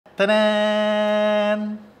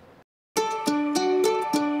Ta-da!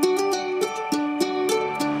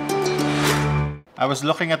 I was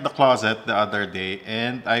looking at the closet the other day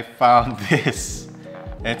and I found this.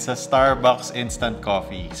 It's a Starbucks instant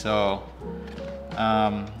coffee. So,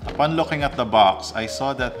 upon looking at the box, I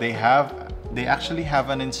saw that they actually have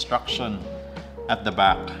an instruction at the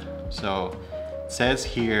back. So, it says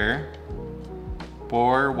here,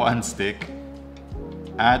 pour 1 stick,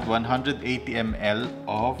 add 180 ml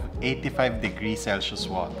of 85 degrees Celsius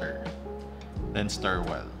water, then stir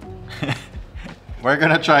well. We're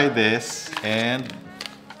gonna try this and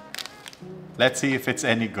let's see if it's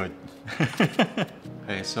any good.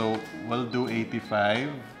 Okay, so we'll do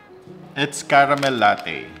 85. It's caramel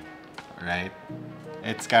latte, right?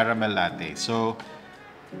 It's caramel latte. So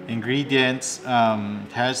ingredients,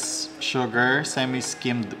 has sugar,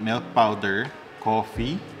 semi-skimmed milk powder,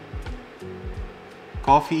 coffee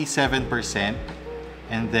 7%,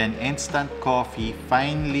 and then instant coffee,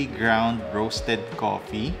 finely ground roasted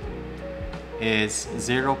coffee is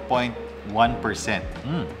 0.1%.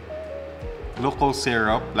 Glucose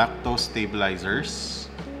syrup, lactose stabilizers,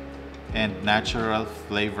 and natural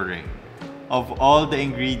flavoring. Of all the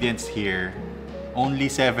ingredients here, only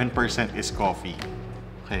 7% is coffee.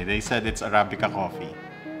 Okay, they said it's Arabica coffee.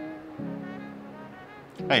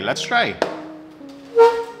 Okay, let's try.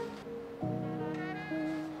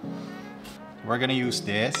 We're gonna use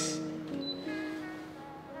this.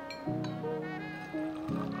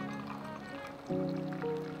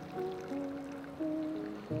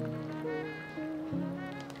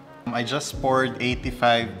 I just poured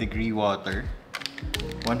 85-degree water,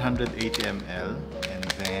 180 ml, and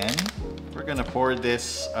then we're gonna pour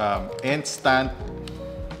this instant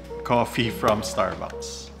coffee from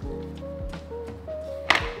Starbucks.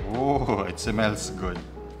 Oh, it smells good.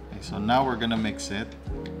 Okay, so now we're gonna mix it.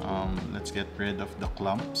 Let's get rid of the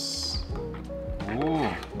clumps.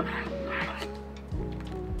 Oh,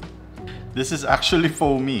 this is actually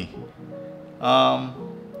foamy.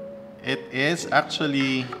 It is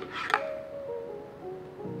actually,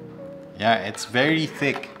 yeah, it's very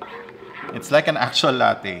thick. It's like an actual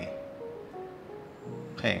latte.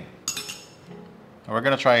 Okay, we're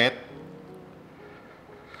gonna try it.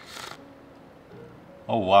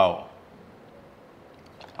 Oh wow.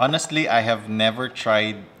 Honestly, I have never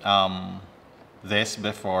tried this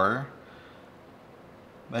before,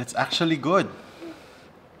 but it's actually good.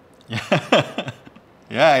 Yeah.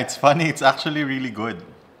 Yeah, it's funny. It's actually really good.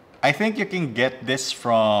 I think you can get this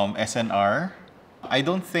from SNR. I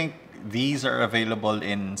don't think these are available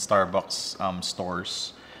in Starbucks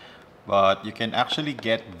stores, but you can actually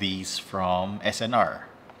get these from SNR.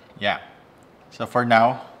 Yeah. So for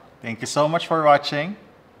now, thank you so much for watching.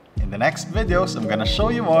 In the next videos, I'm gonna show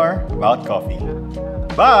you more about coffee.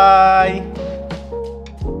 Bye!